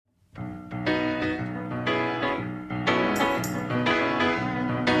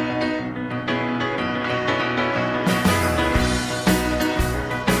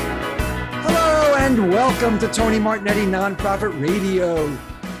and welcome to Tony Martignetti Nonprofit Radio.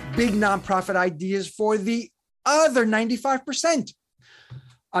 Big nonprofit ideas for the other 95%.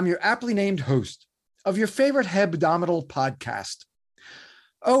 I'm your aptly named host of your favorite hebdomadal podcast.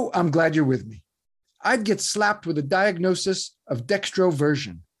 Oh, I'm glad you're with me. I'd get slapped with a diagnosis of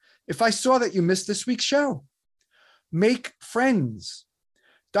dextroversion if I saw that you missed this week's show. Make friends.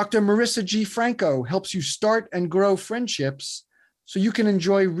 Dr. Marissa G. Franco helps you start and grow friendships so you can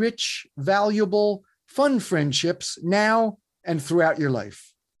enjoy rich, valuable, fun friendships now and throughout your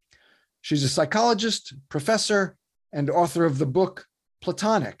life. She's a psychologist, professor, and author of the book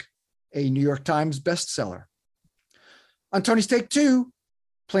Platonic, a New York Times bestseller. On Tony's Take 2,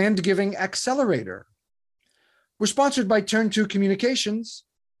 Planned Giving Accelerator. We're sponsored by Turn2 Communications,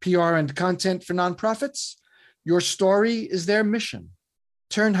 PR and content for nonprofits. Your story is their mission.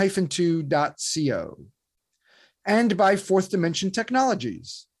 Turn-2.co. And by Fourth Dimension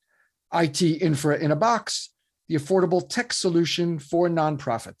Technologies, IT infra in a box, the affordable tech solution for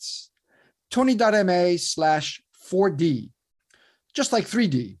nonprofits. Tony.ma/4D, just like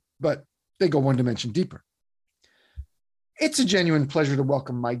 3D, but they go one dimension deeper. It's a genuine pleasure to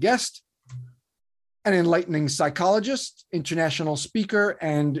welcome my guest, an enlightening psychologist, international speaker,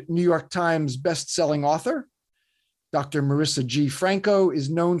 and New York Times best-selling author. Dr. Marissa G. Franco is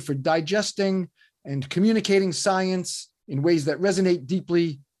known for digesting and communicating science in ways that resonate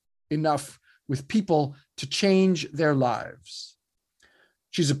deeply enough with people to change their lives.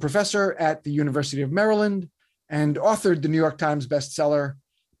 She's a professor at the University of Maryland and authored the New York Times bestseller,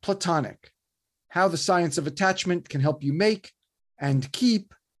 Platonic: How the Science of Attachment Can Help You Make and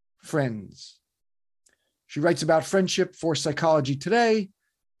Keep Friends. She writes about friendship for Psychology Today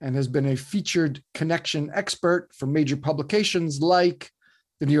and has been a featured connection expert for major publications like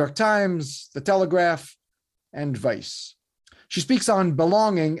the New York Times, the Telegraph, and Vice. She speaks on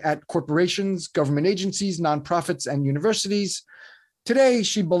belonging at corporations, government agencies, nonprofits, and universities. Today,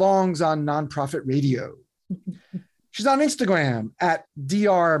 she belongs on Nonprofit Radio. She's on Instagram at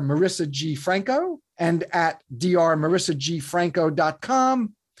Dr. Marissa G. Franco and at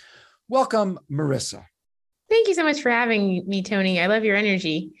drmarissagfranco.com. Welcome, Marissa. Thank you so much for having me, Tony. I love your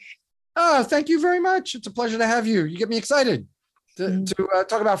energy. Oh, thank you very much. It's a pleasure to have you. You get me excited to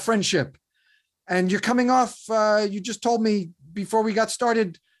talk about friendship. And you're coming off, you just told me before we got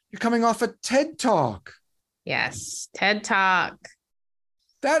started, you're coming off a TED Talk. Yes, TED Talk.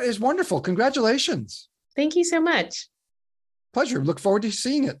 That is wonderful. Congratulations. Thank you so much. Pleasure. Look forward to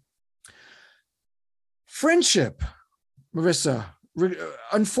seeing it. Friendship, Marissa,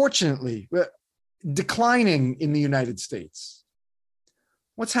 unfortunately, declining in the United States.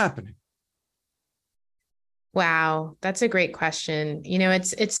 What's happening? Wow, that's a great question. You know,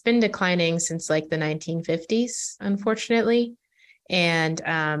 it's been declining since like the 1950s, unfortunately. And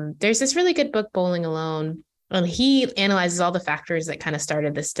there's this really good book, Bowling Alone, and he analyzes all the factors that kind of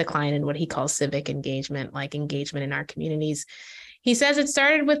started this decline in what he calls civic engagement, like engagement in our communities. He says it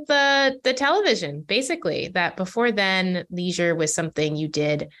started with the television, basically, that before then, leisure was something you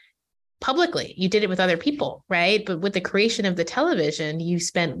did publicly. You did it with other people, right? But with the creation of the television, you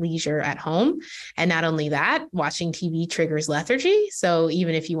spent leisure at home. And not only that, watching TV triggers lethargy. So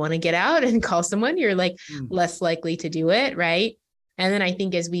even if you want to get out and call someone, you're like less likely to do it, right? And then I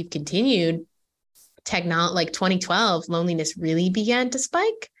think as we've continued, like 2012, loneliness really began to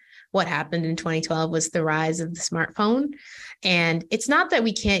spike. What happened in 2012 was the rise of the smartphone. And it's not that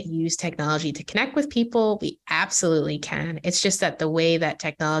we can't use technology to connect with people. We absolutely can. It's just that the way that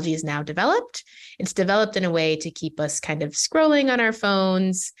technology is now developed, it's developed in a way to keep us kind of scrolling on our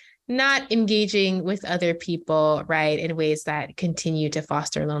phones, not engaging with other people, right, in ways that continue to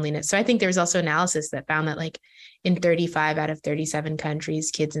foster loneliness. So I think there's also analysis that found that like in 35 out of 37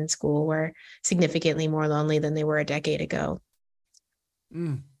 countries, kids in school were significantly more lonely than they were a decade ago.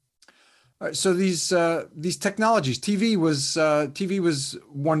 All right, so these technologies, TV was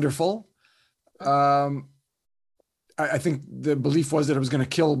wonderful. I think the belief was that it was going to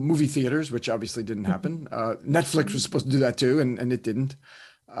kill movie theaters, which obviously didn't happen. Netflix was supposed to do that too, and it didn't.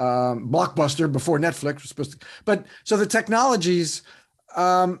 Blockbuster before Netflix was supposed to, but so the technologies,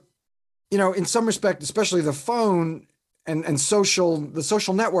 in some respect, especially the phone and the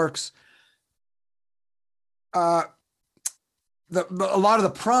social networks, a lot of the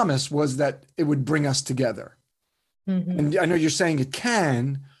promise was that it would bring us together. Mm-hmm. And I know you're saying it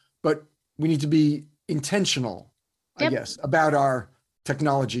can, but we need to be intentional, I guess, about our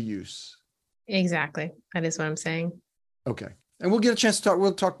technology use. Exactly. That is what I'm saying. Okay. And we'll get a chance to talk.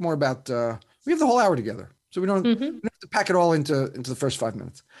 We'll talk more about, we have the whole hour together. So we don't, we don't have to pack it all into the first 5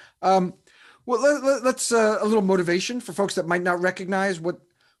 minutes. Well, let's a little motivation for folks that might not recognize what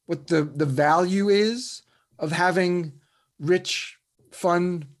what the value is of having rich,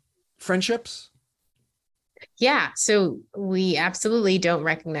 fun friendships? Yeah, so we absolutely don't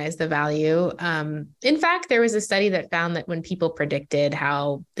recognize the value. In fact, there was a study that found that when people predicted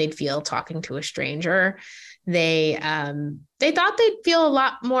how they'd feel talking to a stranger, they thought they'd feel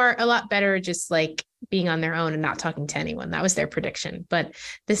a lot better just like being on their own and not talking to anyone. That was their prediction. But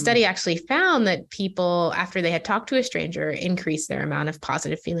the study actually found that people, after they had talked to a stranger, increased their amount of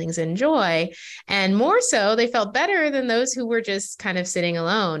positive feelings and joy. And more so, they felt better than those who were just kind of sitting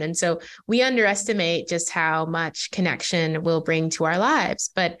alone. And so we underestimate just how much connection will bring to our lives.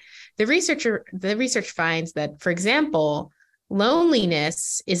 But the research finds that, for example,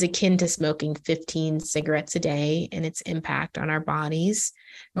 loneliness is akin to smoking 15 cigarettes a day and its impact on our bodies.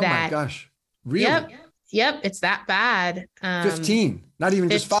 Oh my gosh. Really? Yep. It's that bad. 15, not even 15.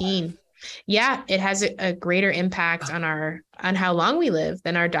 just 5. Yeah. It has a greater impact on how long we live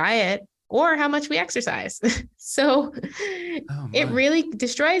than our diet or how much we exercise. So it really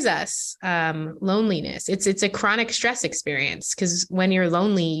destroys us. Loneliness. It's a chronic stress experience, because when you're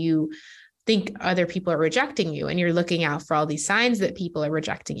lonely, you think other people are rejecting you, and you're looking out for all these signs that people are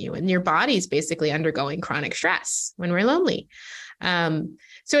rejecting you, and your body's basically undergoing chronic stress when we're lonely.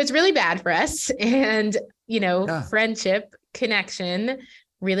 So it's really bad for us. And, friendship, connection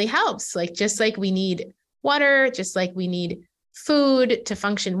really helps. Like, just like we need water, just like we need food to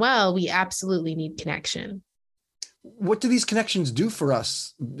function well, we absolutely need connection. What do these connections do for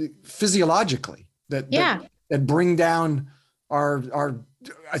us physiologically that bring down our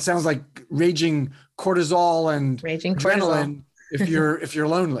it sounds like raging cortisol and adrenaline if you're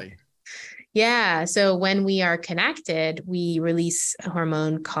lonely? Yeah. So when we are connected, we release a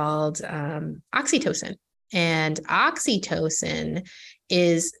hormone called oxytocin. And oxytocin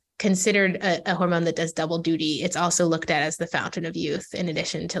is considered a hormone that does double duty. It's also looked at as the fountain of youth, in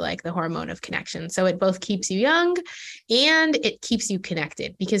addition to like the hormone of connection. So it both keeps you young and it keeps you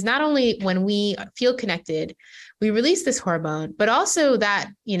connected, because not only when we feel connected, we release this hormone, but also that,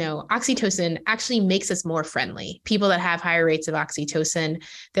 oxytocin actually makes us more friendly. People that have higher rates of oxytocin,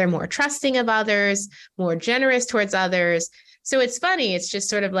 they're more trusting of others, more generous towards others. So it's funny. It's just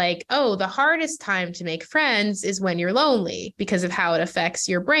sort of like, oh, the hardest time to make friends is when you're lonely, because of how it affects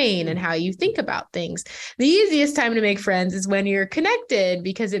your brain and how you think about things. The easiest time to make friends is when you're connected,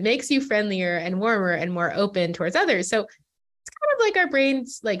 because it makes you friendlier and warmer and more open towards others. So it's kind of like our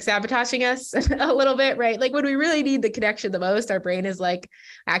brain's like sabotaging us a little bit, right? Like when we really need the connection the most, our brain is like,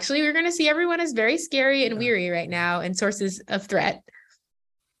 actually, we're going to see everyone as very scary and weary right now and sources of threat.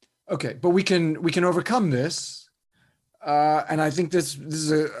 Okay, but we can overcome this. And I think this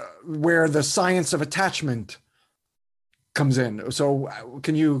is where the science of attachment comes in. So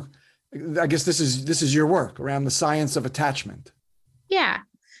I guess this is your work around the science of attachment. Yeah.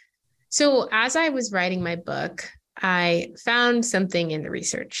 So as I was writing my book, I found something in the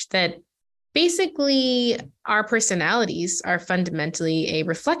research that basically our personalities are fundamentally a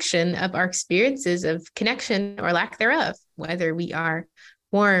reflection of our experiences of connection or lack thereof, whether we are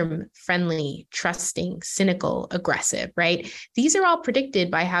warm, friendly, trusting, cynical, aggressive, right? These are all predicted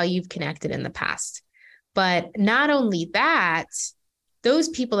by how you've connected in the past. But not only that, those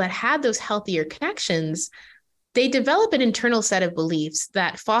people that had those healthier connections, they develop an internal set of beliefs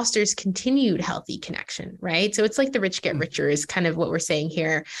that fosters continued healthy connection, right? So it's like the rich get richer is kind of what we're saying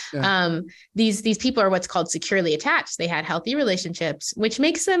here. Yeah. These people are what's called securely attached. They had healthy relationships, which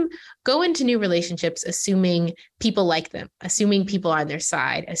makes them go into new relationships assuming people like them, assuming people are on their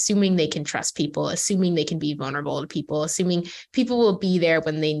side, assuming they can trust people, assuming they can be vulnerable to people, assuming people will be there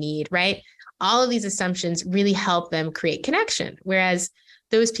when they need, right? All of these assumptions really help them create connection. Whereas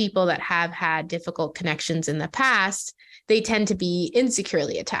those people that have had difficult connections in the past, they tend to be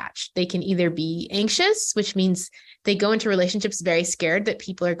insecurely attached. They can either be anxious, which means they go into relationships very scared that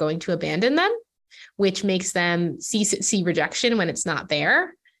people are going to abandon them, which makes them see rejection when it's not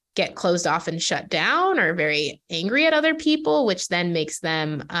there, get closed off and shut down, or very angry at other people, which then makes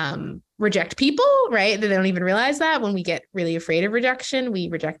them reject people, right? They don't even realize that when we get really afraid of rejection, we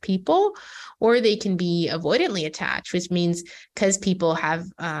reject people. Or they can be avoidantly attached, which means because people have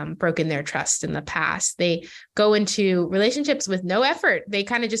broken their trust in the past, they go into relationships with no effort. They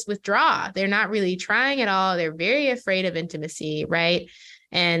kind of just withdraw. They're not really trying at all. They're very afraid of intimacy, right?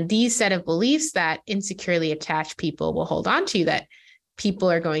 And these set of beliefs that insecurely attached people will hold on to, that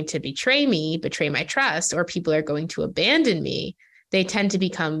people are going to betray me, betray my trust, or people are going to abandon me, they tend to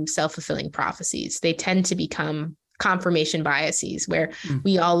become self-fulfilling prophecies. They tend to become confirmation biases, where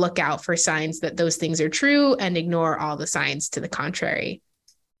we all look out for signs that those things are true and ignore all the signs to the contrary.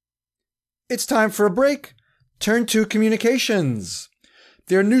 It's time for a break. Turn to communications.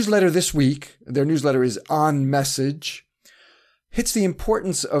 Their newsletter this week, their newsletter is On Message, hits the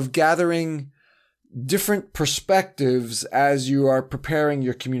importance of gathering different perspectives as you are preparing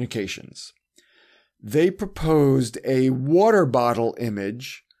your communications. They proposed a water bottle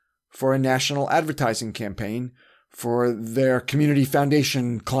image for a national advertising campaign for their community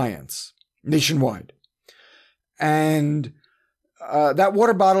foundation clients nationwide. And that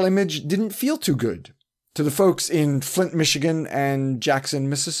water bottle image didn't feel too good to the folks in Flint, Michigan and Jackson,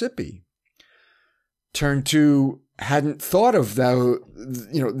 Mississippi. Turn 2 hadn't thought of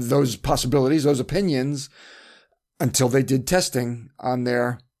those possibilities, those opinions, until they did testing on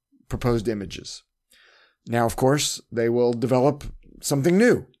their proposed images. Now, of course, they will develop something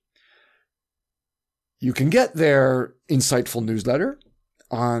new. You can get their insightful newsletter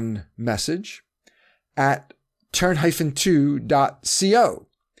On Message at turn-2.co.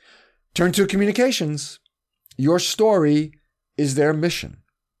 Turn 2 Communications. Your story is their mission.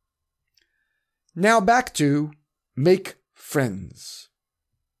 Now back to make friends.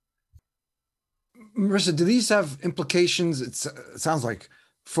 Marissa, do these have implications? It sounds like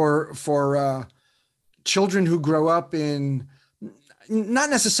for children who grow up in not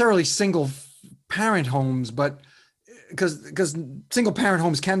necessarily single parent homes, but because single parent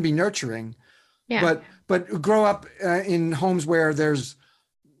homes can be nurturing, but grow up in homes where there's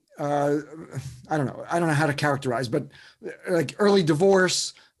I don't know how to characterize, but like early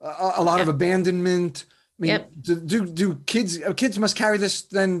divorce, a lot of abandonment. I mean, do kids must carry this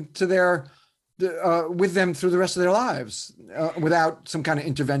then to their with them through the rest of their lives without some kind of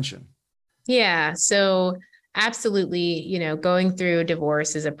intervention? Yeah. So absolutely, going through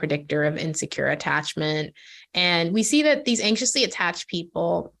divorce is a predictor of insecure attachment. And we see that these anxiously attached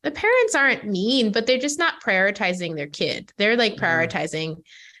people, the parents aren't mean, but they're just not prioritizing their kid. They're like prioritizing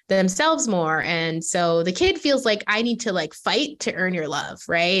themselves more. And so the kid feels like I need to like fight to earn your love,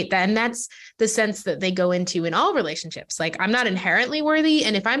 right? And that's the sense that they go into in all relationships. Like, I'm not inherently worthy.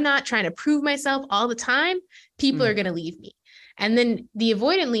 And if I'm not trying to prove myself all the time, people are going to leave me. And then the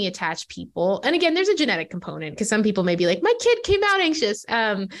avoidantly attached people, and again, there's a genetic component because some people may be like, my kid came out anxious.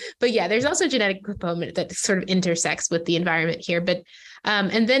 But yeah, there's also a genetic component that sort of intersects with the environment here. But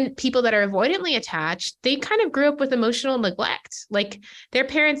and then people that are avoidantly attached, they kind of grew up with emotional neglect. Like their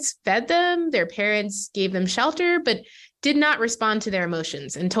parents fed them, their parents gave them shelter, but did not respond to their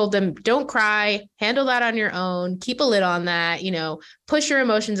emotions and told them, don't cry, handle that on your own, keep a lid on that, push your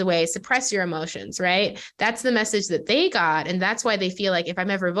emotions away, suppress your emotions, right? That's the message that they got. And that's why they feel like if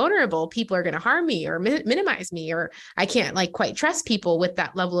I'm ever vulnerable, people are going to harm me or minimize me, or I can't like quite trust people with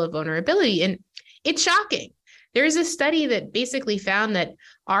that level of vulnerability. And it's shocking. There's a study that basically found that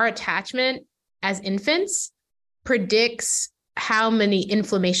our attachment as infants predicts how many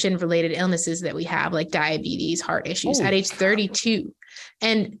inflammation-related illnesses that we have, like diabetes, heart issues at age 32.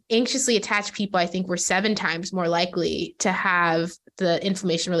 And anxiously attached people, I think, were 7 times more likely to have the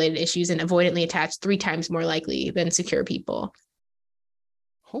inflammation-related issues, and avoidantly attached 3 times more likely than secure people.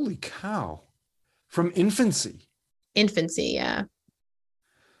 Holy cow. From infancy? Infancy, yeah.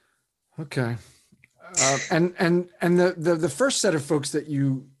 Okay. And the first set of folks that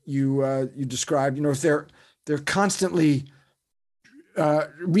you described, if they're constantly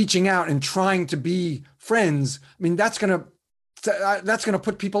reaching out and trying to be friends, I mean, that's gonna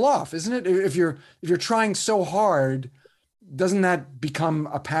put people off, isn't it? If you're trying so hard, doesn't that become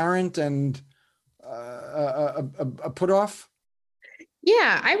apparent and a put off?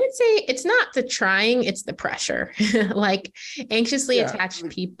 Yeah, I would say it's not the trying, it's the pressure. Like anxiously attached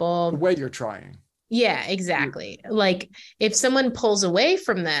people. The way you're trying. Yeah, exactly. Like if someone pulls away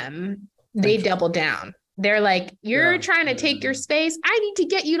from them, they double down. They're like, you're trying to take your space. I need to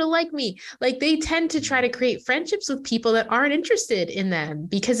get you to like me. Like they tend to try to create friendships with people that aren't interested in them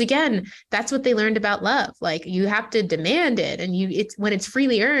because again, that's what they learned about love. Like you have to demand it, and it's when it's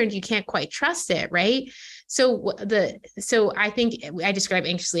freely earned, you can't quite trust it, right? So I think I describe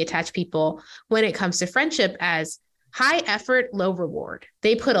anxiously attached people when it comes to friendship as high effort, low reward.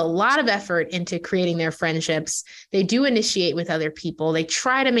 They put a lot of effort into creating their friendships. They do initiate with other people. They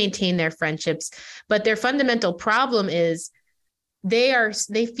try to maintain their friendships, but their fundamental problem is they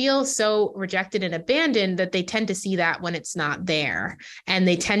feel so rejected and abandoned that they tend to see that when it's not there. And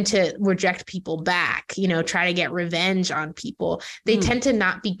they tend to reject people back, try to get revenge on people. They tend to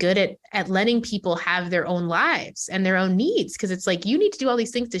not be good at letting people have their own lives and their own needs. Cause it's like, you need to do all these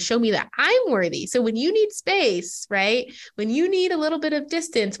things to show me that I'm worthy. So when you need space, right? When you need a little bit of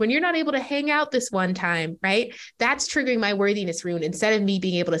distance, when you're not able to hang out this one time, right? That's triggering my worthiness rune instead of me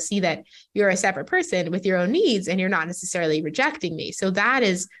being able to see that you're a separate person with your own needs and you're not necessarily rejecting me. So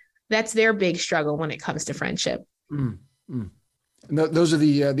that's their big struggle when it comes to friendship. Those are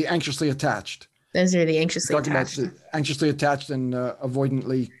the anxiously attached. Those are the anxiously Talking attached. about the anxiously attached and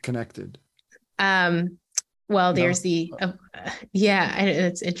avoidantly connected. Well, there's yeah,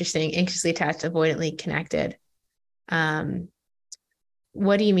 it's interesting. Anxiously attached, avoidantly connected.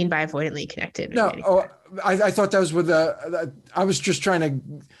 What do you mean by avoidantly connected? No, I thought that was with I was just trying to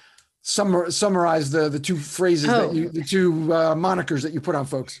summarize the two phrases the two monikers that you put on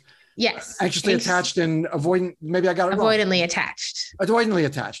folks. Yes. Anxiously attached and avoidant. Maybe I got it wrong. Avoidantly attached. Avoidantly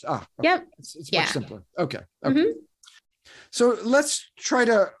attached. Ah, okay. Yep. It's much simpler. Okay. So let's try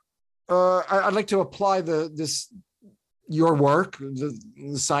to. I'd like to apply your work, the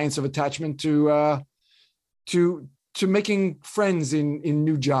science of attachment, to making friends in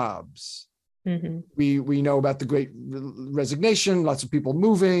new jobs. We know about the Great Resignation. Lots of people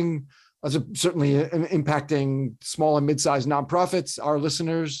moving. Lots of certainly impacting small and mid-sized nonprofits. Our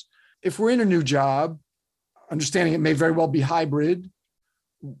listeners. If we're in a new job, understanding it may very well be hybrid,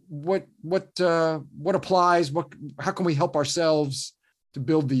 what applies? How can we help ourselves to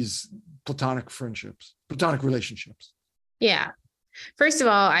build these platonic relationships? Yeah. First of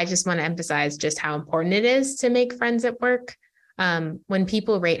all, I just want to emphasize just how important it is to make friends at work. When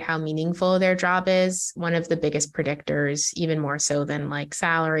people rate how meaningful their job is, one of the biggest predictors, even more so than like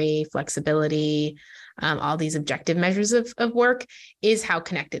salary, flexibility, all these objective measures of work, is how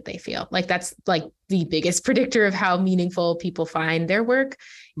connected they feel. Like that's like the biggest predictor of how meaningful people find their work.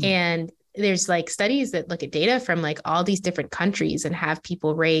 And there's like studies that look at data from like all these different countries and have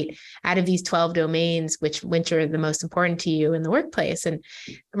people rate out of these 12 domains, which are the most important to you in the workplace. And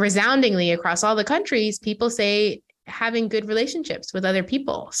resoundingly across all the countries, people say having good relationships with other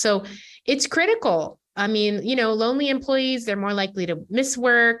people. So it's critical. I mean, lonely employees, they're more likely to miss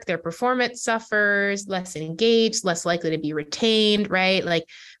work, their performance suffers, less engaged, less likely to be retained, right? Like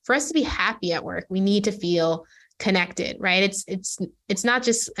for us to be happy at work, we need to feel connected, right? It's not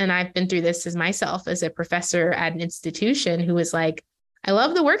just, and I've been through this as myself as a professor at an institution who was like, I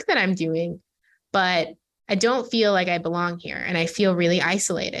love the work that I'm doing, but I don't feel like I belong here and I feel really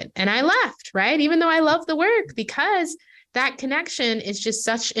isolated. And I left, right? Even though I love the work, because that connection is just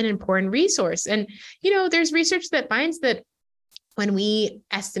such an important resource. And, there's research that finds that when we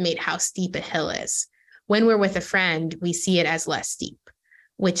estimate how steep a hill is, when we're with a friend, we see it as less steep,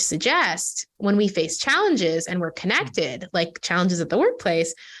 which suggests when we face challenges and we're connected, like challenges at the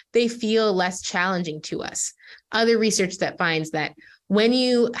workplace, they feel less challenging to us. Other research that finds that when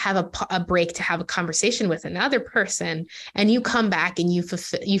you have a break to have a conversation with another person and you come back and you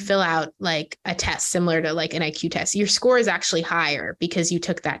fill out like a test similar to like an IQ test, your score is actually higher because you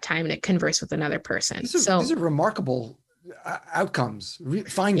took that time to converse with another person. These are remarkable outcomes,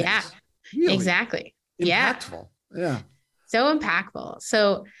 findings. Yeah, really exactly. Impactful. Yeah. So impactful.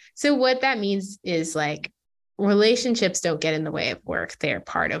 So what that means is like relationships don't get in the way of work. They're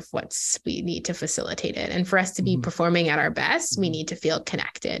part of we need to facilitate it. And for us to be performing at our best, we need to feel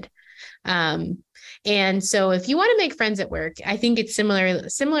connected. And so if you want to make friends at work, I think it's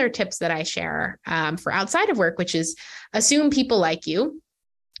similar tips that I share for outside of work, which is assume people like you.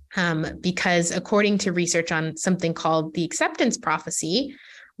 Because according to research on something called the acceptance prophecy,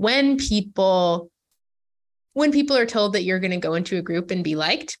 when people are told that you're going to go into a group and be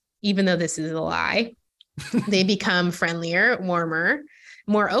liked, even though this is a lie, they become friendlier, warmer,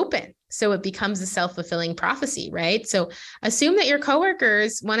 more open. So it becomes a self-fulfilling prophecy, right? So assume that your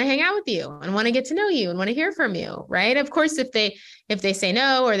coworkers want to hang out with you and want to get to know you and want to hear from you, right? Of course, if they say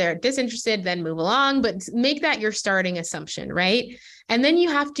no or they're disinterested, then move along, but make that your starting assumption, right? And then you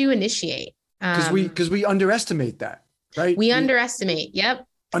have to initiate. Because we underestimate that, right? We underestimate. Yep.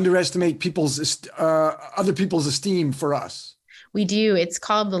 Underestimate other people's esteem for us. We do. It's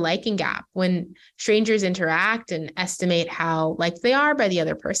called the liking gap. When strangers interact and estimate how liked they are by the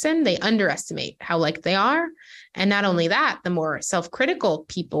other person, they underestimate how liked they are. And not only that, the more self-critical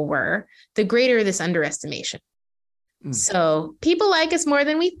people were, the greater this underestimation. So people like us more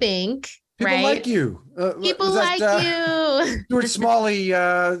than we think. People right? like you. People like you. Stuart Smalley,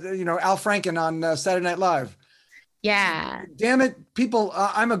 Al Franken on Saturday Night Live. Yeah. Damn it, people,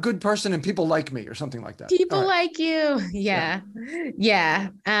 I'm a good person and people like me or something like that. People like you. Yeah.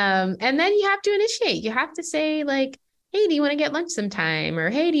 And then you have to initiate. You have to say like, hey, do you want to get lunch sometime?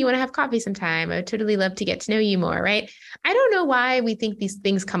 Or, hey, do you want to have coffee sometime? I would totally love to get to know you more, right? I don't know why we think these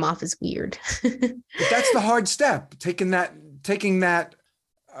things come off as weird. But that's the hard step, taking that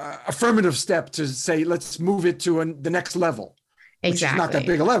affirmative step to say, let's move it to the next level. Exactly. Which is not that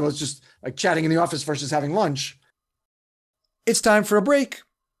big a level. It's just like chatting in the office versus having lunch. It's time for a break.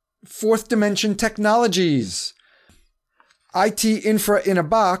 Fourth Dimension Technologies. IT infra in a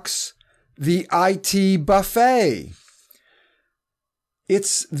box. The IT buffet.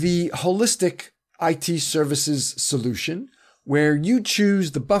 It's the holistic IT services solution where you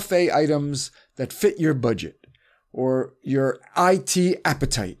choose the buffet items that fit your budget or your IT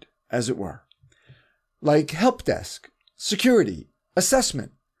appetite, as it were, like help desk, security,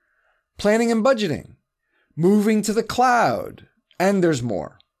 assessment, planning and budgeting, moving to the cloud, and there's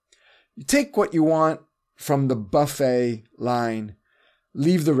more. You take what you want from the buffet line,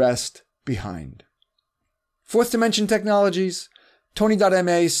 leave the rest behind. Fourth Dimension Technologies,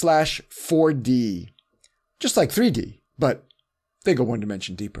 Tony.ma/4D. Just like 3D, but they go one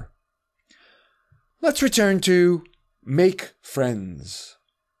dimension deeper. Let's return to make friends.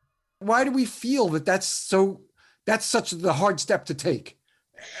 Why do we feel that that's such the hard step to take?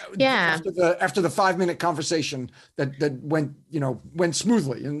 Yeah. After the 5-minute conversation that went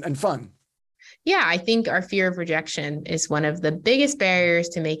smoothly and fun. Yeah, I think our fear of rejection is one of the biggest barriers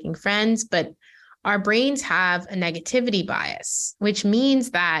to making friends, but our brains have a negativity bias, which means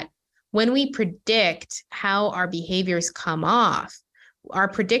that when we predict how our behaviors come off, our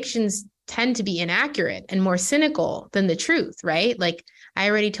predictions tend to be inaccurate and more cynical than the truth, right? Like I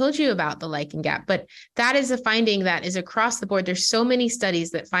already told you about the liking gap, but that is a finding that is across the board. There's so many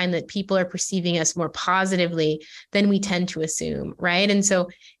studies that find that people are perceiving us more positively than we tend to assume, right? And so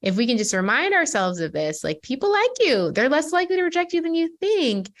if we can just remind ourselves of this, like people like you, they're less likely to reject you than you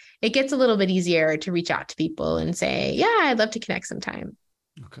think. It gets a little bit easier to reach out to people and say, yeah, I'd love to connect sometime.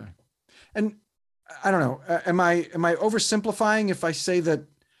 Okay. And I don't know, am I oversimplifying if I say that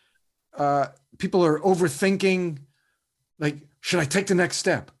people are overthinking, like, should I take the next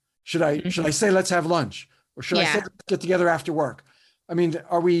step? Should I say, let's have lunch? Or should I say, let's get together after work? I mean,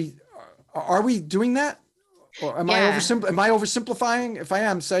 are we doing that? Or am I oversimplifying? If I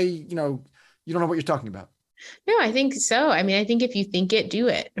am, say, you don't know what you're talking about. No, I think so. I mean, I think if you think it, do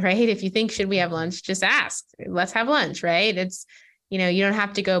it, right? If you think, should we have lunch? Just ask, let's have lunch, right? It's, you don't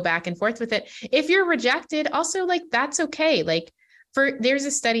have to go back and forth with it. If you're rejected, also like, that's okay. Like there's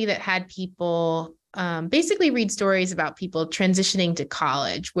a study that had people basically read stories about people transitioning to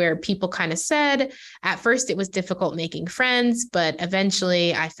college, where people kind of said, at first it was difficult making friends, but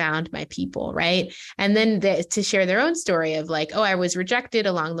eventually I found my people, right? And then to share their own story of like, oh, I was rejected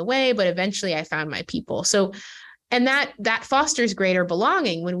along the way, but eventually I found my people. So, and that fosters greater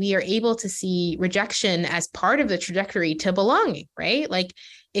belonging when we are able to see rejection as part of the trajectory to belonging, right? Like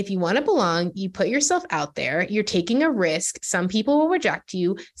if you want to belong, you put yourself out there, you're taking a risk. Some people will reject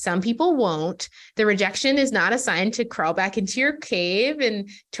you. Some people won't. The rejection is not a sign to crawl back into your cave and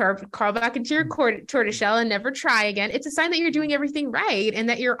crawl back into your tortoiseshell and never try again. It's a sign that you're doing everything right and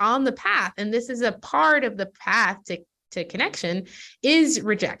that you're on the path. And this is a part of the path to connection is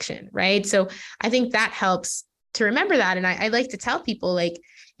rejection, right? So I think that helps to remember that. And I like to tell people, like,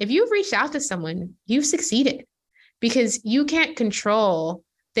 if you've reached out to someone, you've succeeded because you can't control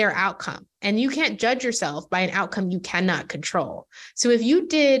their outcome and you can't judge yourself by an outcome you cannot control. So if you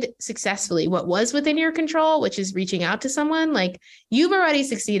did successfully what was within your control, which is reaching out to someone, like you've already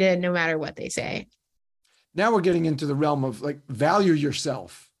succeeded no matter what they say. Now we're getting into the realm of like value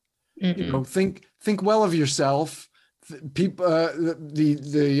yourself. Think well of yourself. People,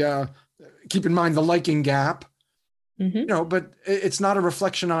 keep in mind the liking gap. But it's not a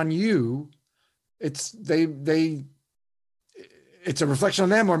reflection on you. It's it's a reflection on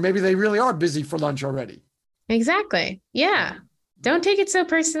them, or maybe they really are busy for lunch already. Exactly. Yeah. Don't take it so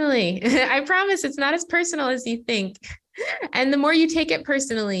personally. I promise it's not as personal as you think. And the more you take it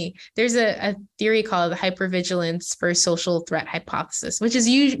personally, there's a theory called the hypervigilance for social threat hypothesis, which is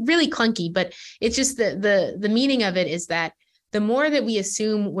really clunky, but it's just the meaning of it is that the more that we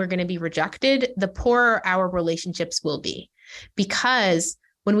assume we're going to be rejected, the poorer our relationships will be. Because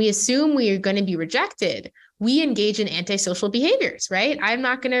when we assume we are going to be rejected, we engage in antisocial behaviors, right? I'm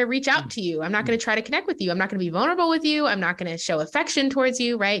not going to reach out to you. I'm not going to try to connect with you. I'm not going to be vulnerable with you. I'm not going to show affection towards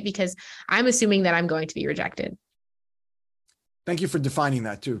you, right? Because I'm assuming that I'm going to be rejected. Thank you for defining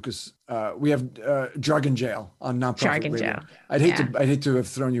that too, because we have jargon jail on Nonprofit Jargon Radio. jail. I'd hate to have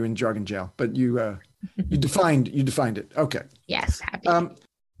thrown you in jargon jail, but you defined it. Okay. Yes, happy.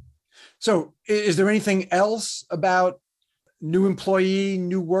 So is there anything else about new employee,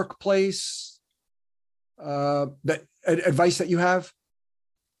 new workplace, that advice that you have?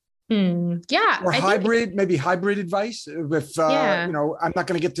 Yeah. Or maybe hybrid advice with, I'm not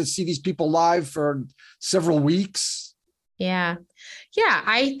going to get to see these people live for several weeks. Yeah. Yeah.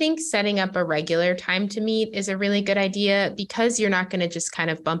 I think setting up a regular time to meet is a really good idea because you're not going to just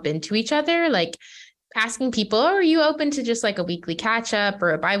kind of bump into each other. Like asking people, oh, are you open to just like a weekly catch up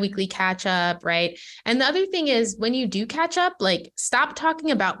or a biweekly catch up? Right. And the other thing is when you do catch up, like stop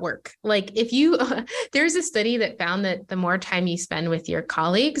talking about work. Like if you, there's a study that found that the more time you spend with your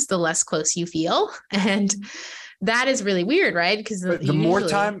colleagues, the less close you feel. And that is really weird, right? Because the more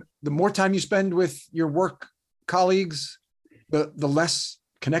time you spend with your work colleagues, the less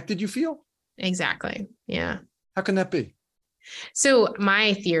connected you feel. Exactly. Yeah. How can that be? So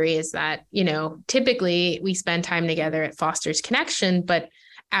my theory is that, typically we spend time together, it fosters connection, but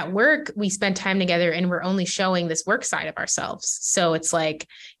at work, we spend time together and we're only showing this work side of ourselves. So it's like,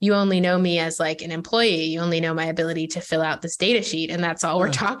 you only know me as like an employee. You only know my ability to fill out this data sheet. And that's all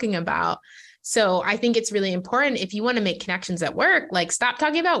we're talking about. So I think it's really important if you want to make connections at work, like stop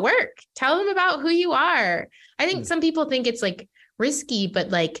talking about work, tell them about who you are. I think some people think it's like risky, but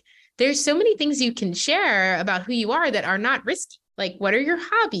like, there's so many things you can share about who you are that are not risky. Like, what are your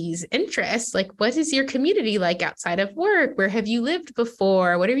hobbies, interests? Like, what is your community like outside of work? Where have you lived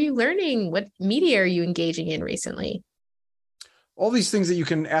before? What are you learning? What media are you engaging in recently? All these things that you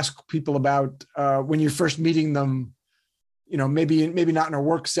can ask people about when you're first meeting them, maybe not in a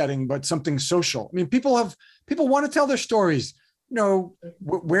work setting, but something social. I mean, people want to tell their stories.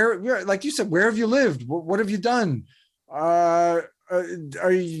 Where, like you said, where have you lived? What have you done? Are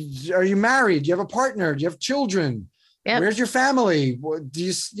you married? Do you have a partner? Do you have children? Yep. Where's your family? Do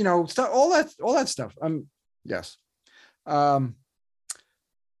you, all that stuff. Yes. What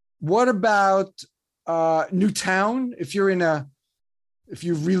about new town? If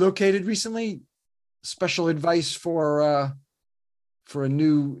you've relocated recently, special advice for a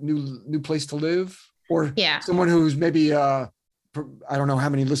new place to live, or someone who's maybe I don't know how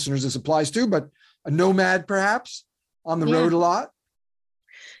many listeners this applies to, but a nomad perhaps on the road a lot.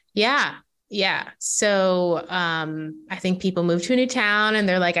 Yeah. Yeah. So I think people move to a new town and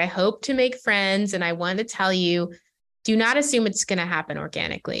they're like, I hope to make friends. And I want to tell you, do not assume it's going to happen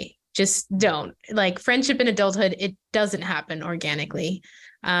organically. Just don't. Like friendship in adulthood, it doesn't happen organically.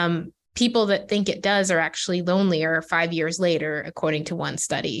 People that think it does are actually lonelier 5 years later, according to one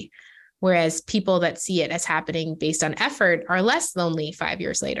study. Whereas people that see it as happening based on effort are less lonely 5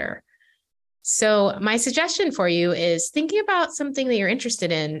 years later. So my suggestion for you is thinking about something that you're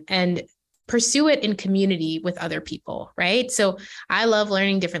interested in and pursue it in community with other people, right? So I love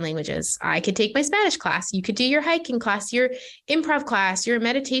learning different languages. I could take my Spanish class. You could do your hiking class, your improv class, your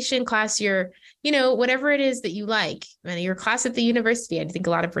meditation class, your, whatever it is that you like, and your class at the university. I think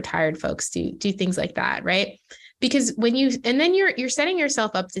a lot of retired folks do things like that, right? Because then you're setting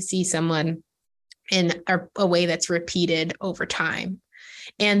yourself up to see someone in a way that's repeated over time.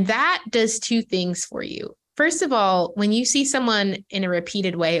 And that does two things for you. First of all, when you see someone in a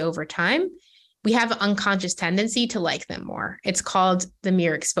repeated way over time, we have an unconscious tendency to like them more. It's called the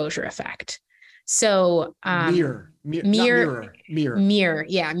mere exposure effect. So mere exposure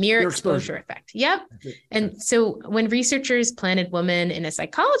effect. Yep. And so when researchers planted women in a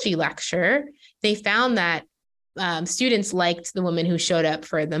psychology lecture, they found that students liked the woman who showed up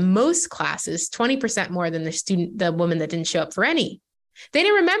for the most classes 20% more than the woman that didn't show up for any. They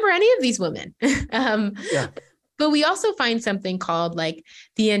didn't remember any of these women. But we also find something called like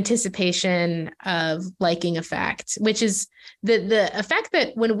the anticipation of liking effect, which is the effect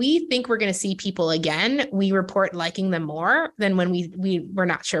that when we think we're going to see people again, we report liking them more than when we're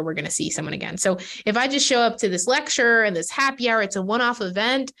not sure we're going to see someone again. So if I just show up to this lecture and this happy hour, it's a one-off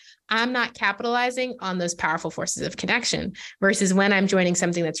event, I'm not capitalizing on those powerful forces of connection. Versus when I'm joining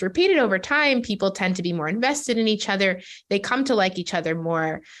something that's repeated over time, people tend to be more invested in each other. They come to like each other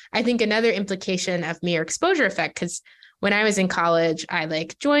more. I think another implication of mere exposure effect, because when I was in college, I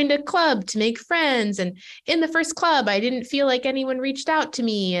joined a club to make friends. And in the first club, I didn't feel like anyone reached out to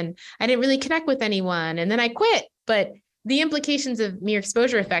me and I didn't really connect with anyone. And then I quit. But the implications of mere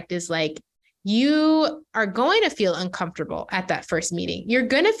exposure effect is you are going to feel uncomfortable at that first meeting. You're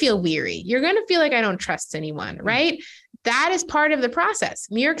going to feel weary. You're going to feel like I don't trust anyone, right? That is part of the process.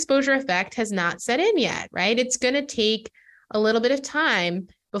 Mere exposure effect has not set in yet, right? It's going to take a little bit of time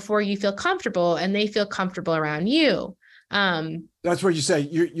before you feel comfortable and they feel comfortable around you. That's what you say.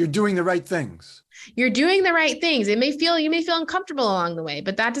 You're doing the right things. You're doing the right things. You may feel uncomfortable along the way,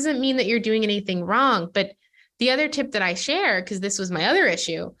 but that doesn't mean that you're doing anything wrong. But the other tip that I share, because this was my other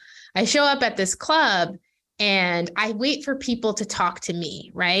issue, I show up at this club and I wait for people to talk to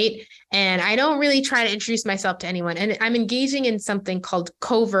me, right? And I don't really try to introduce myself to anyone. And I'm engaging in something called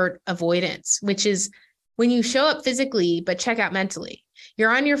covert avoidance, which is when you show up physically, but check out mentally.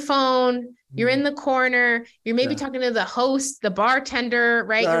 You're on your phone, you're in the corner, you're maybe talking to the host, the bartender,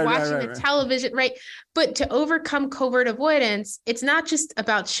 right? You're watching the television, right? But to overcome covert avoidance, it's not just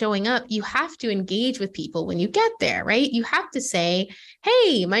about showing up. You have to engage with people when you get there, right? You have to say,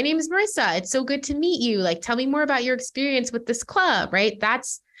 hey, my name is Marissa. It's so good to meet you. Like, tell me more about your experience with this club, right?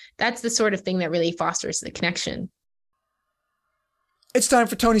 That's the sort of thing that really fosters the connection. It's time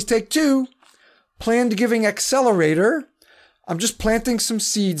for Tony's Take 2, Planned Giving Accelerator. I'm just planting some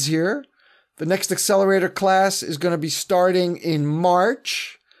seeds here. The next accelerator class is going to be starting in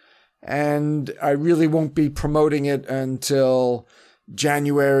March, and I really won't be promoting it until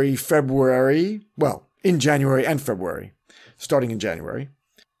January, February. Well, in January and February, starting in January.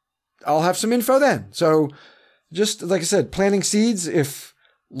 I'll have some info then. So just like I said, planting seeds. If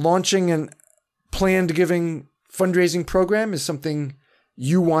launching an planned giving fundraising program is something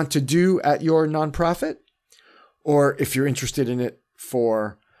you want to do at your nonprofit, or if you're interested in it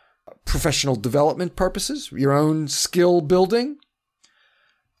for professional development purposes, your own skill building,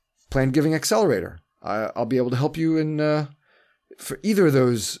 Planned Giving Accelerator. I'll be able to help you in for either of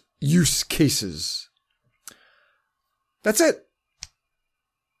those use cases. That's it.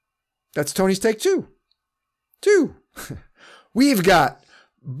 That's Tony's Take 2. We've got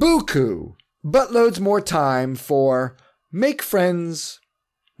buku, buttloads more time for Make Friends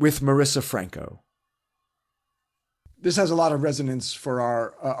with Marissa Franco. This has a lot of resonance for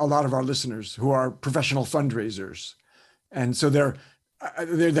a lot of our listeners who are professional fundraisers, and so they're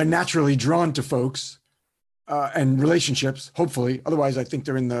naturally drawn to folks and relationships. Hopefully, otherwise, I think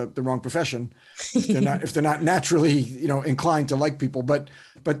they're in the wrong profession. If they're not naturally inclined to like people. But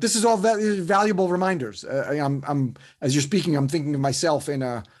this is all valuable reminders. I'm as you're speaking, I'm thinking of myself in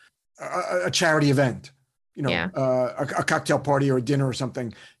a charity event. A cocktail party or a dinner or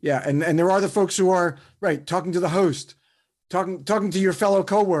something. Yeah. And there are the folks who are talking to the host, talking to your fellow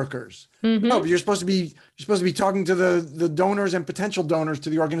coworkers. Mm-hmm. No, but you're supposed to be talking to the donors and potential donors to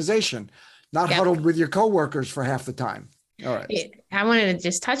the organization, not huddled with your coworkers for half the time. All right. I wanted to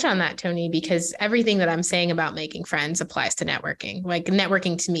just touch on that, Tony, because everything that I'm saying about making friends applies to networking. Like,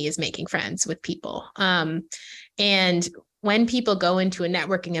 networking to me is making friends with people. And when people go into a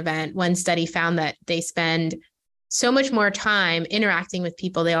networking event, one study found that they spend so much more time interacting with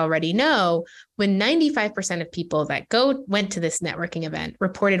people they already know, when 95% of people that went to this networking event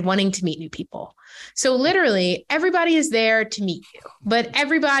reported wanting to meet new people. So literally everybody is there to meet you, but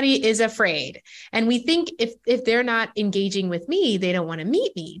everybody is afraid. And we think if they're not engaging with me, they don't want to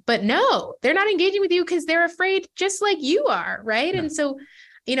meet me. But no, they're not engaging with you because they're afraid, just like you are, right? Yeah. And so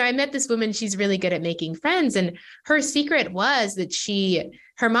I met this woman, she's really good at making friends. And her secret was that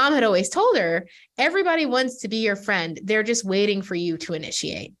her mom had always told her, everybody wants to be your friend. They're just waiting for you to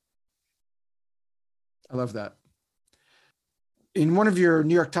initiate. I love that. In one of your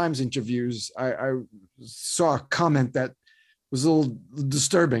New York Times interviews, I saw a comment that was a little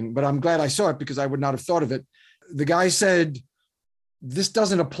disturbing, but I'm glad I saw it because I would not have thought of it. The guy said, this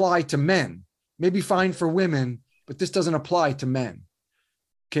doesn't apply to men. Maybe fine for women, but this doesn't apply to men.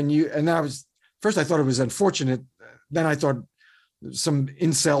 And first I thought it was unfortunate. Then I thought some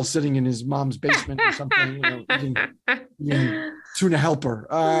incel sitting in his mom's basement or something, eating tuna helper,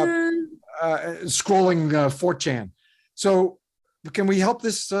 scrolling 4chan. So can we help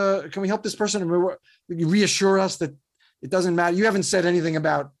this person? Reassure us that it doesn't matter. You haven't said anything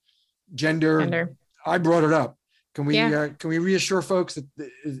about gender. I brought it up. Can we reassure folks that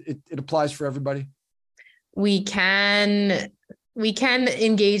it applies for everybody? We can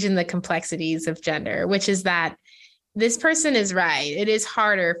engage in the complexities of gender, which is that this person is right. It is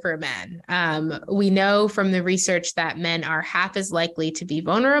harder for men. We know from the research that men are half as likely to be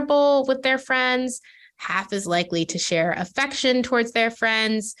vulnerable with their friends, half as likely to share affection towards their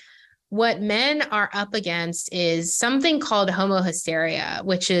friends. What men are up against is something called homohysteria,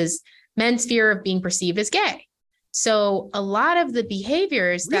 which is men's fear of being perceived as gay. So a lot of the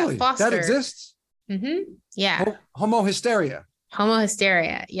behaviors that foster... That exists? Mm-hmm. Yeah. Homohysteria.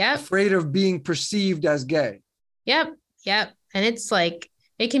 Homohysteria. Yep. Afraid of being perceived as gay. Yep. And it's like,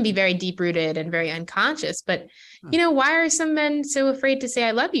 it can be very deep rooted and very unconscious, but why are some men so afraid to say,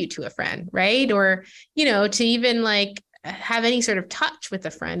 I love you to a friend, right? Or, to even like have any sort of touch with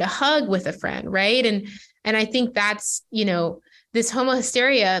a friend, a hug with a friend. Right. And I think that's, this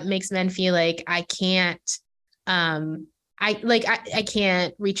homohysteria makes men feel like I can't, I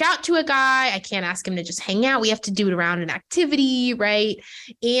can't reach out to a guy. I can't ask him to just hang out. We have to do it around an activity, right?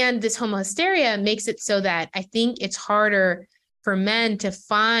 And this homohysteria makes it so that I think it's harder for men to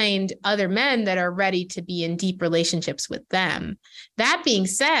find other men that are ready to be in deep relationships with them. That being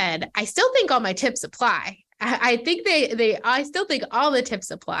said, I still think all my tips apply. I think I still think all the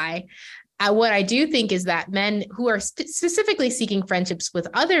tips apply. What I do think is that men who are specifically seeking friendships with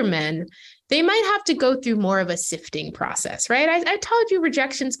other men, they might have to go through more of a sifting process, right? I told you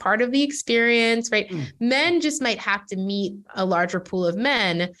rejection's part of the experience, right? Men just might have to meet a larger pool of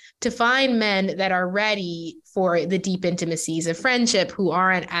men to find men that are ready for the deep intimacies of friendship, who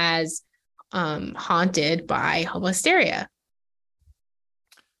aren't as haunted by homohysteria.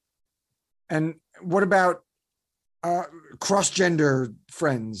 And what about cross-gender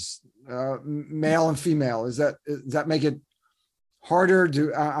friends, male and female? Does that make it harder?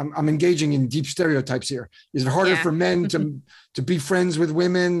 I'm engaging in deep stereotypes here. Is it harder for men to be friends with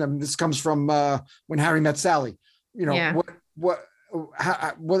women? I mean, this comes from When Harry Met Sally. What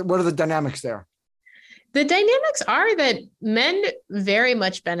are the dynamics there? The dynamics are that men very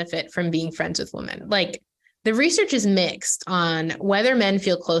much benefit from being friends with women. Like, the research is mixed on whether men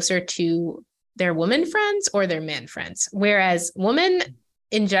feel closer to their woman friends or their man friends, whereas women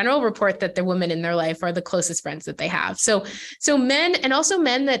in general report that the women in their life are the closest friends that they have. So men, and also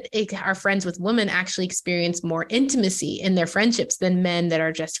men that are friends with women, actually experience more intimacy in their friendships than men that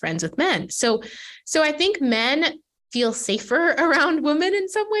are just friends with men. So I think men feel safer around women in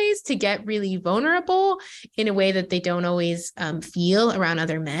some ways to get really vulnerable in a way that they don't always feel around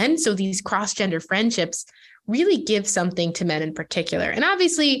other men. So these cross-gender friendships really give something to men in particular. And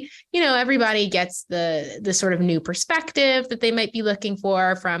obviously, everybody gets the sort of new perspective that they might be looking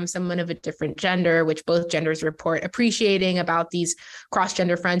for from someone of a different gender, which both genders report appreciating about these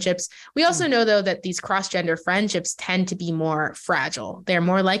cross-gender friendships. We also know, though, that these cross-gender friendships tend to be more fragile. They're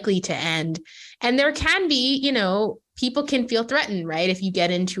more likely to end. And there can be, people can feel threatened, right? If you get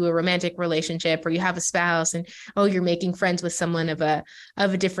into a romantic relationship or you have a spouse and, you're making friends with someone of a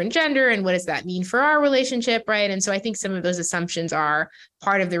different gender. And what does that mean for our relationship, right? And so I think some of those assumptions are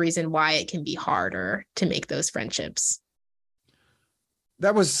part of the reason why it can be harder to make those friendships.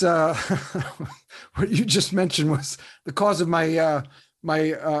 That was what you just mentioned was the cause of my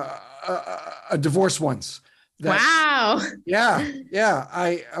a divorce once. Wow. Yeah.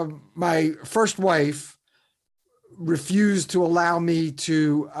 My first wife refused to allow me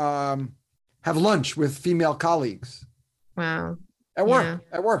to have lunch with female colleagues. Wow. At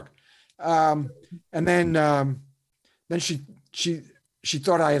work. And then she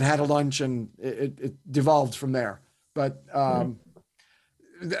thought I had a lunch, and it devolved from there. But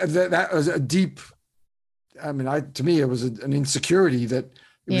that was a deep, to me, it was an insecurity that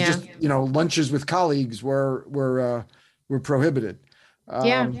it was just, lunches with colleagues were prohibited.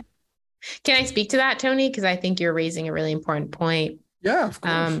 Can I speak to that, Tony? Because I think you're raising a really important point. Yeah, of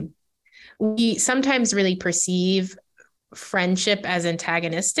course. We sometimes really perceive friendship as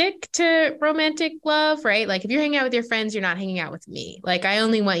antagonistic to romantic love, right? Like, if you're hanging out with your friends, you're not hanging out with me. Like, I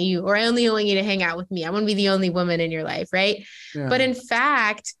only want you, or I only want you to hang out with me. I want to be the only woman in your life, right? Yeah. But in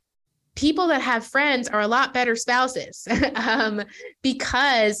fact, people that have friends are a lot better spouses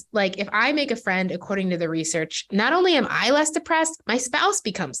because, like, if I make a friend, according to the research, not only am I less depressed, my spouse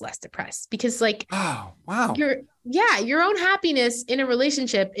becomes less depressed because, like, oh, wow. Your own happiness in a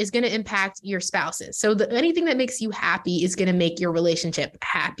relationship is going to impact your spouse's. So anything that makes you happy is going to make your relationship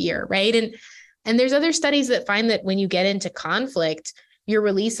happier, right? And there's other studies that find that when you get into conflict, your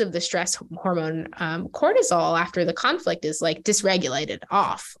release of the stress hormone cortisol after the conflict is like dysregulated,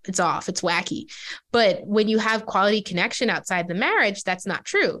 it's wacky. But when you have quality connection outside the marriage, that's not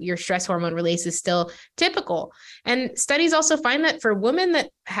true. Your stress hormone release is still typical. And studies also find that for women that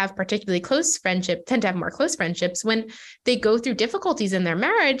have particularly close friendship, tend to have more close friendships, when they go through difficulties in their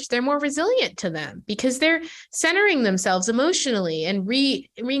marriage, they're more resilient to them because they're centering themselves emotionally and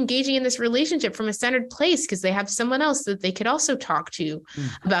re-engaging in this relationship from a centered place because they have someone else that they could also talk to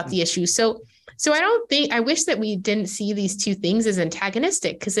about the issue. So I wish that we didn't see these two things as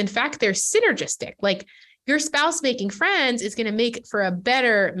antagonistic, because in fact, they're synergistic. Like, your spouse making friends is going to make for a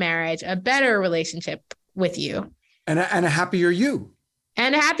better marriage, a better relationship with you. And a happier you.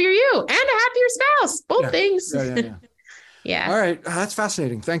 And a happier you and a happier spouse, both things. Yeah. All right. That's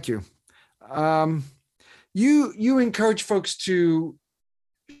fascinating. Thank you. You encourage folks to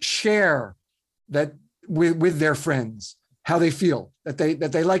share that with their friends, how they feel, that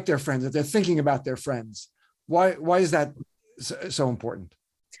they like their friends, that they're thinking about their friends. Why is that so important?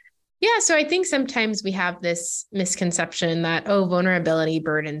 Yeah. So I think sometimes we have this misconception that, vulnerability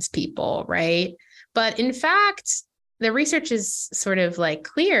burdens people, right? But in fact, the research is sort of like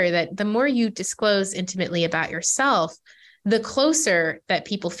clear that the more you disclose intimately about yourself, the closer that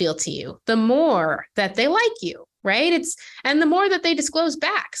people feel to you, the more that they like you, right? And the more that they disclose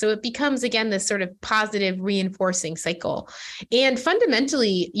back. So it becomes, again, this sort of positive reinforcing cycle. And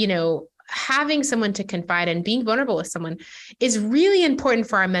fundamentally, having someone to confide in, being vulnerable with someone is really important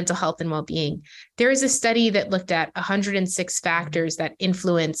for our mental health and well-being. There is a study that looked at 106 factors that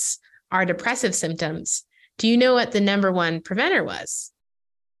influence our depressive symptoms. Do you know what the number one preventer was?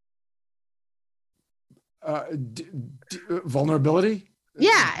 Vulnerability.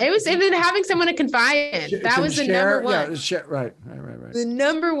 Yeah, it was even having someone to confide in. That was the number one. Yeah, right. The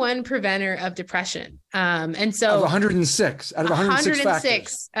number one preventer of depression. And so of 106 out of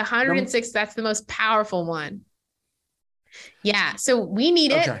 106, that's the most powerful one. Yeah. So we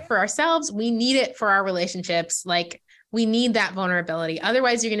need it for ourselves. We need it for our relationships. Like, we need that vulnerability.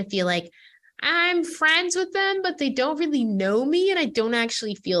 Otherwise, you're going to feel like I'm friends with them, but they don't really know me, and I don't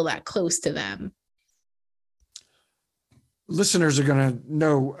actually feel that close to them. Listeners are going to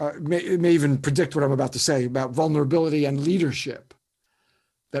know, may even predict what I'm about to say about vulnerability and leadership.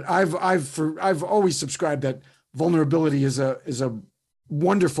 That I've always subscribed that vulnerability is a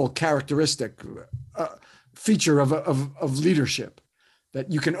wonderful characteristic, feature of leadership. That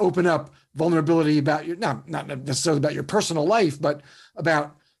you can open up vulnerability about your, not necessarily about your personal life, but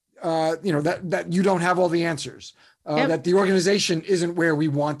about that you don't have all the answers. That the organization isn't where we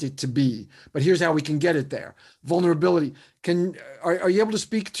want it to be, but here's how we can get it there. Vulnerability. Are you able to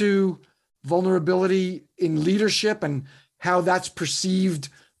speak to vulnerability in leadership and how that's perceived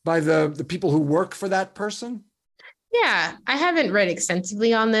by the people who work for that person? Yeah, I haven't read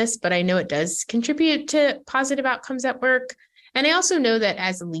extensively on this, but I know it does contribute to positive outcomes at work. And I also know that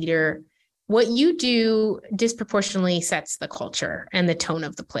as a leader, what you do disproportionately sets the culture and the tone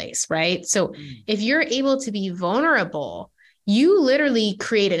of the place, right? So if you're able to be vulnerable, you literally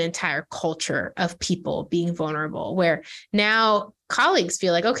create an entire culture of people being vulnerable, where now colleagues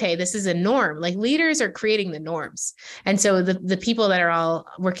feel like, okay, this is a norm. Like, leaders are creating the norms. And so the people that are all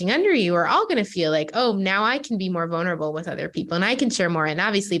working under you are all going to feel like, oh, now I can be more vulnerable with other people and I can share more. And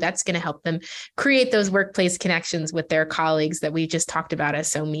obviously that's going to help them create those workplace connections with their colleagues that we just talked about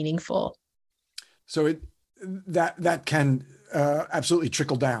as so meaningful. So that can absolutely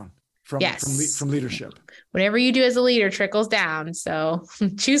trickle down from leadership. Whatever you do as a leader trickles down. So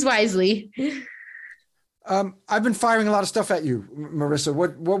choose wisely. I've been firing a lot of stuff at you, Marissa.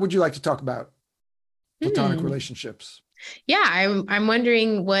 What would you like to talk about? Platonic relationships. Yeah, I'm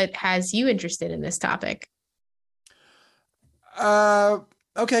wondering what has you interested in this topic.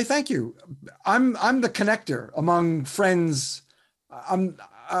 Okay, thank you. I'm the connector among friends. I'm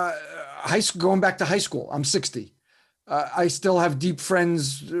going back to high school. I'm 60. I still have deep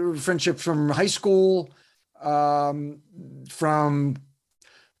friendships from high school, from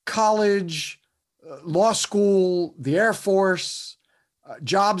college, law school, the Air Force,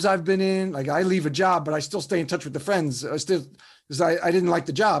 jobs I've been in. Like, I leave a job, but I still stay in touch with the friends. Because I didn't like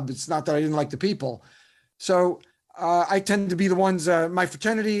the job. It's not that I didn't like the people. So I tend to be the ones. My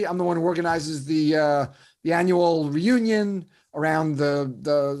fraternity, I'm the one who organizes the annual reunion around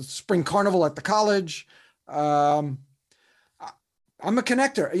the spring carnival at the college. I'm a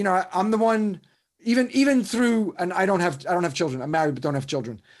connector. I'm the one, even through, and I don't have children. I'm married, but don't have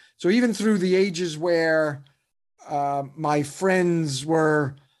children. So even through the ages where my friends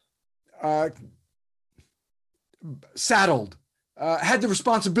were saddled, had the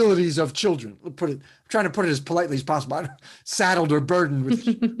responsibilities of children. I'm trying to put it as politely as possible. Saddled or burdened with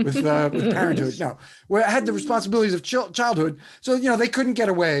parenthood. No, where I had the responsibilities of childhood. So they couldn't get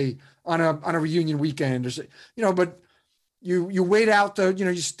away on a reunion weekend, or but you wait out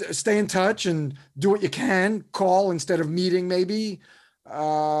you stay in touch and do what you can. Call instead of meeting, maybe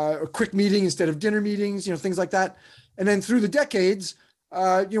a quick meeting instead of dinner meetings. Things like that. And then through the decades,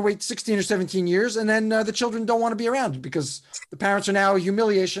 wait 16 or 17 years, and then the children don't want to be around because the parents are now a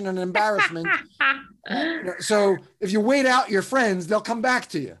humiliation and an embarrassment. So if you wait out your friends, they'll come back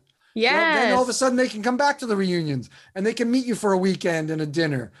to you. Yeah. Then all of a sudden they can come back to the reunions and they can meet you for a weekend and a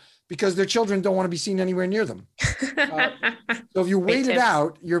dinner because their children don't want to be seen anywhere near them. So if you wait it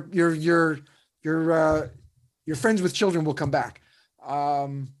out, your friends with children will come back.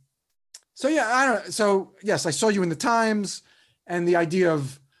 So yeah, I don't know. So yes, I saw you in the Times. And the idea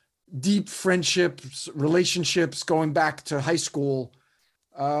of deep friendships, relationships going back to high school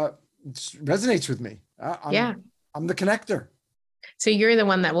resonates with me. I'm the connector. So you're the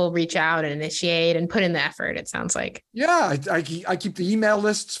one that will reach out and initiate and put in the effort, it sounds like. Yeah, I keep the email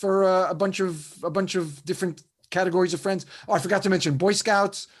lists for a bunch of different categories of friends. Oh, I forgot to mention Boy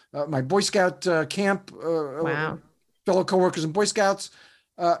Scouts, my Boy Scout camp. Wow. Fellow coworkers in Boy Scouts.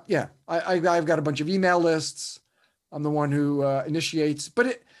 I've got a bunch of email lists. I'm the one who initiates,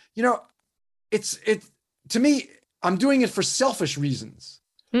 but it's to me, I'm doing it for selfish reasons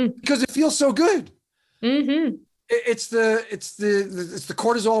because it feels so good. Mm-hmm. It's the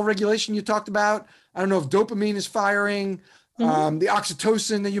cortisol regulation you talked about. I don't know if dopamine is firing, the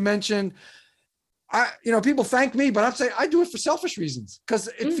oxytocin that you mentioned. People thank me, but I'm saying I do it for selfish reasons because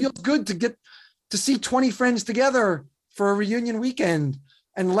it feels good to get to see 20 friends together for a reunion weekend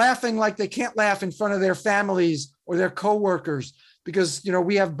and laughing like they can't laugh in front of their families or their coworkers because,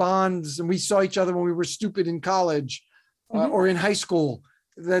 we have bonds and we saw each other when we were stupid in college or in high school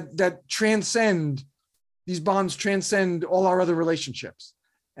that transcend, these bonds transcend all our other relationships.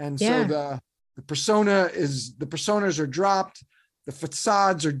 And so the personas are dropped, the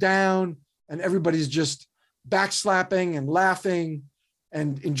facades are down, and everybody's just backslapping and laughing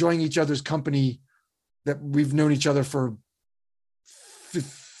and enjoying each other's company that we've known each other for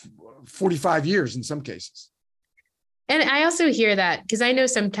 45 years in some cases. And I also hear that because I know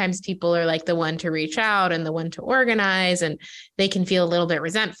sometimes people are like the one to reach out and the one to organize, and they can feel a little bit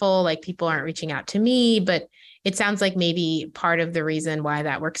resentful, like people aren't reaching out to me. But it sounds like maybe part of the reason why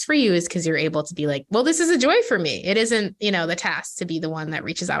that works for you is because you're able to be like, well, this is a joy for me. It isn't, the task to be the one that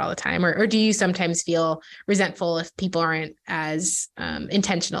reaches out all the time. Or do you sometimes feel resentful if people aren't as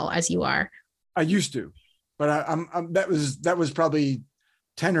intentional as you are? I used to, but that was probably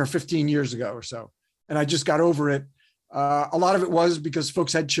 10 or 15 years ago or so. And I just got over it. A lot of it was because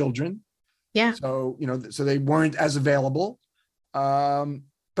folks had children. Yeah. So, so they weren't as available.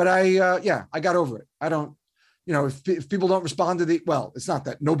 But I got over it. I don't, if people don't respond to it's not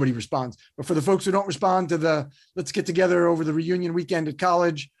that nobody responds, but for the folks who don't respond to let's get together over the reunion weekend at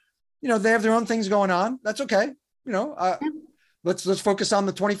college, they have their own things going on. That's okay. Let's focus on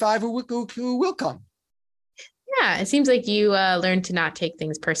the 25 who will come. Yeah. It seems like you learned to not take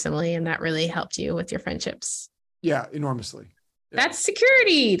things personally, and that really helped you with your friendships. Yeah, enormously. Yeah. That's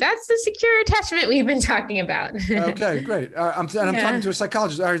security. That's the secure attachment we've been talking about. Okay, great. I'm talking to a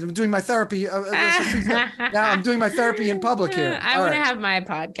psychologist. All right, I'm doing my therapy. Now I'm doing my therapy in public here. I want to have my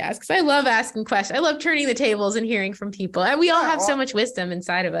podcast because I love asking questions. I love turning the tables and hearing from people. And we all have so much wisdom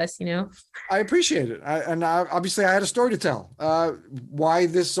inside of us, I appreciate it. Obviously I had a story to tell. Why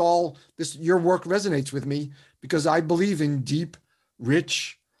your work resonates with me, because I believe in deep,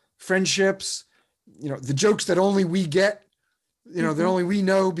 rich friendships. The jokes that only we get, that only we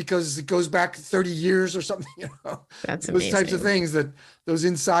know because it goes back 30 years or something, That's those amazing. types of things, those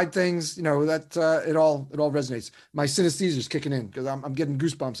inside things, that it all resonates. My synesthesia is kicking in because I'm getting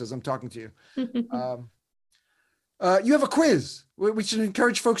goosebumps as I'm talking to you. You have a quiz. We should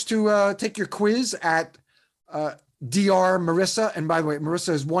encourage folks to take your quiz at Dr. Marissa. And by the way, Marissa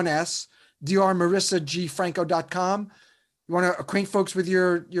is one S, drmarissagfranco.com. You want to acquaint folks with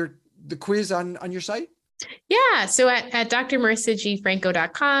the quiz on your site? Yeah. So at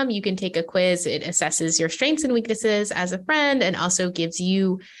drmarissagfranco.com, you can take a quiz. It assesses your strengths and weaknesses as a friend and also gives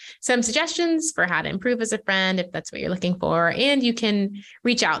you some suggestions for how to improve as a friend, if that's what you're looking for. And you can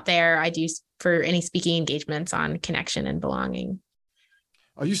reach out there. I do for any speaking engagements on connection and belonging.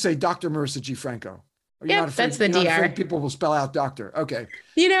 Oh, you say Dr. Marissa G. Franco. Yeah, that's the DR. Not afraid people will spell out doctor. Okay.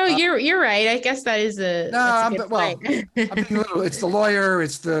 You're right. I guess that is I'm being little. It's the lawyer.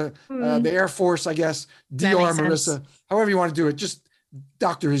 It's the Air Force, I guess. Dr. Marissa. However you want to do it. Just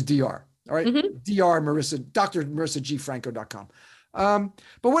doctor is Dr. All right. Dr. Marissa. drmarissagfranco.com.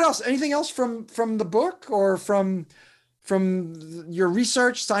 But what else? Anything else from the book or from your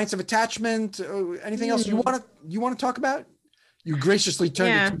research, science of attachment? Anything else you want to talk about? You graciously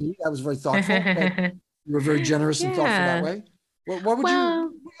turned it to me. That was very thoughtful. You were very generous and thoughtful that way. What would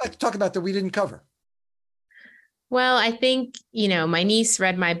you like to talk about that we didn't cover? Well, I think, my niece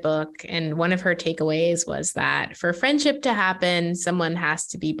read my book, and one of her takeaways was that for friendship to happen, someone has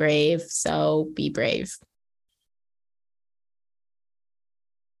to be brave. So be brave.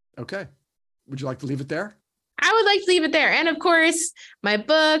 Okay. Would you like to leave it there? I would like to leave it there. And of course, my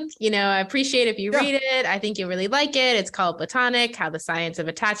book, I appreciate if you read it. I think you'll really like it. It's called Platonic: How the Science of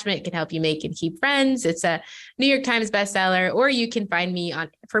Attachment Can Help You Make and Keep Friends. It's a New York Times bestseller, or you can find me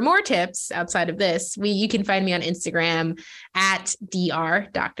for more tips outside of this. You can find me on Instagram at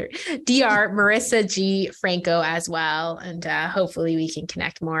Dr. Marissa G. Franco as well. And hopefully we can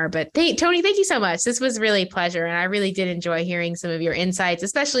connect more. But Tony, thank you so much. This was really a pleasure. And I really did enjoy hearing some of your insights,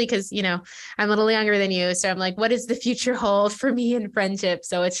 especially because, I'm a little younger than you. So I'm like, what does the future hold for me in friendship?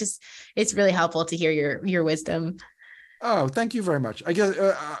 So it's really helpful to hear your wisdom. Oh, thank you very much. I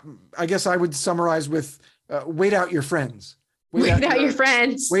guess I would summarize with wait out your friends. Wait out your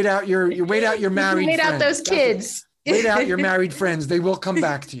friends. Wait out your married wait friends. Out those kids. Wait out your married friends. They will come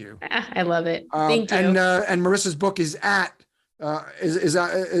back to you. I love it. Thank you. And Marissa's book is at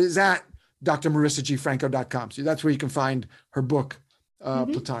drmarissagfranco.com. So that's where you can find her book,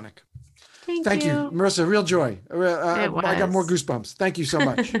 Platonic. Thank you, Marissa. Real joy. I got more was. goosebumps. Thank you so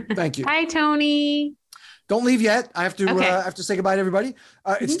much. Thank you. Bye, Tony. Don't leave yet. I have to Okay. I have to say goodbye to everybody.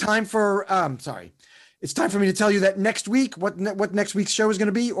 It's time for It's time for me to tell you that next week, what next week's show is going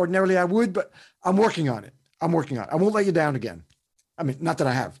to be. Ordinarily I would, but I'm working on it. I won't let you down again. I mean, not that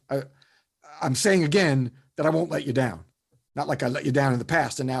I have. I'm saying again that I won't let you down. Not like I let you down in the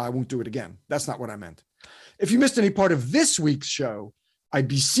past and now I won't do it again. That's not what I meant. If you missed any part of this week's show, I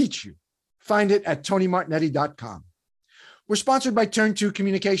beseech you, find it at tonymartignetti.com. We're sponsored by Turn 2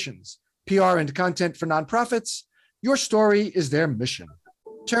 Communications, PR and content for nonprofits. Your story is their mission.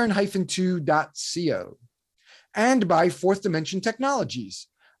 Turn-2.co. And by Fourth Dimension Technologies,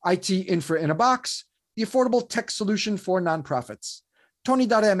 IT infra in a box, the affordable tech solution for nonprofits.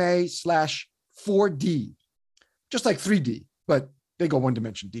 Tony.ma/4D. Just like 3D, but they go one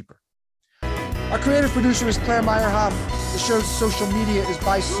dimension deeper. Our creative producer is Claire Meyerhoff. The show's social media is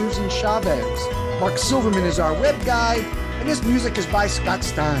by Susan Chavez. Mark Silverman is our web guy, and this music is by Scott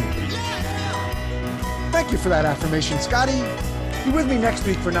Stein. Thank you for that affirmation, Scotty. Be with me next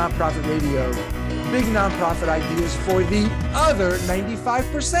week for Nonprofit Radio. Big nonprofit ideas for the other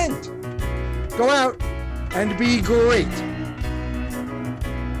 95%. Go out and be great.